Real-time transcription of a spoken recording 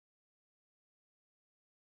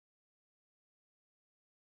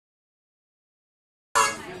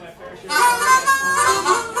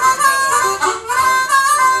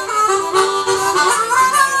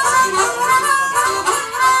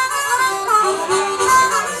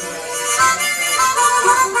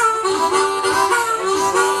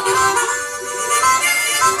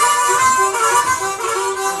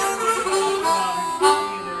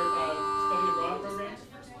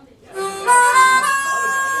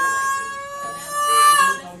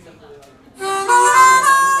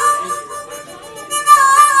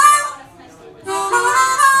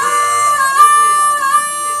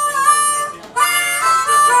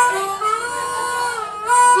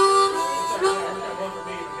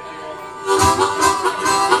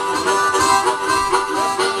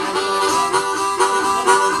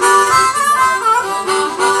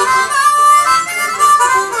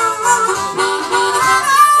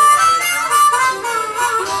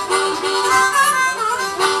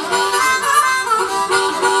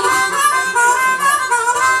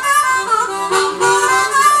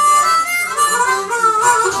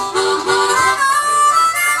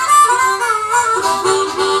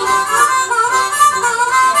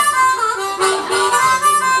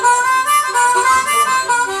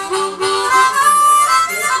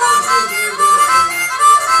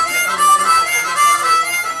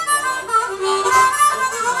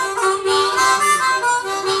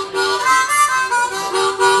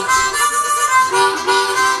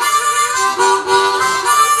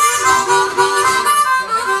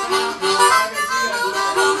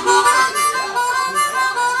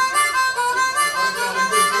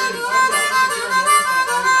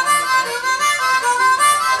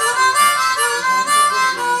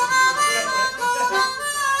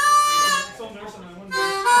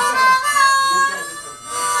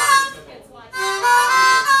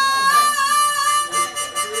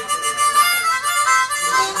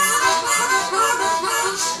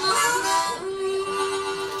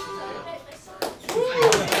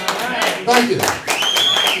Thank you.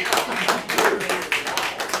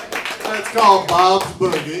 It's called Bob's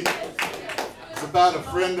Boogie. It's about a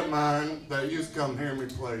friend of mine that used to come hear me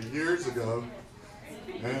play years ago.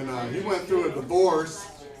 And he went through a divorce,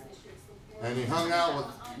 and he hung out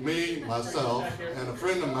with me, myself, and a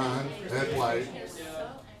friend of mine, Ed White.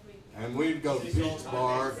 And we'd go to Pete's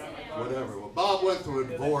Bar, whatever. Well, Bob went through a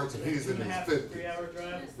divorce, and he's in his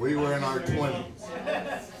 50s. We were in our 20s.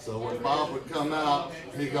 So when Bob would come out,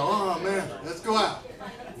 he'd go, "Oh, man, let's go out."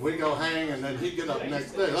 We go hang, and then he'd get up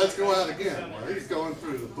next day. "Let's go out again." Well, he's going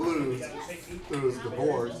through the blues through his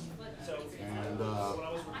divorce. And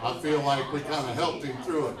I feel like we kind of helped him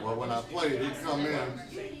through it. Well, when I played, he'd come in,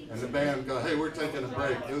 and the band would go, "Hey, we're taking a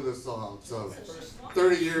break, do this song." So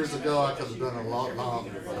 30 years ago, I could have done it a lot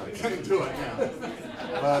longer, but I can't do it now.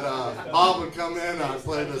 But Bob would come in, and I'd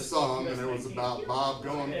play this song, and it was about Bob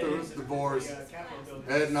going through his divorce,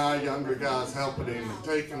 Ed and I, younger guys, helping him and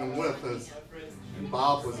taking him with us. And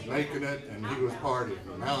Bob was making it, and he was partying.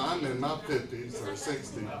 Now I'm in my 50s or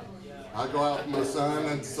 60s. I go out with my son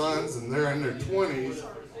and sons, and they're in their 20s,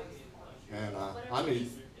 and I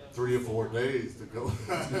need 3 or 4 days to go.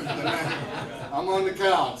 I'm on the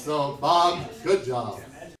couch, so Bob, good job.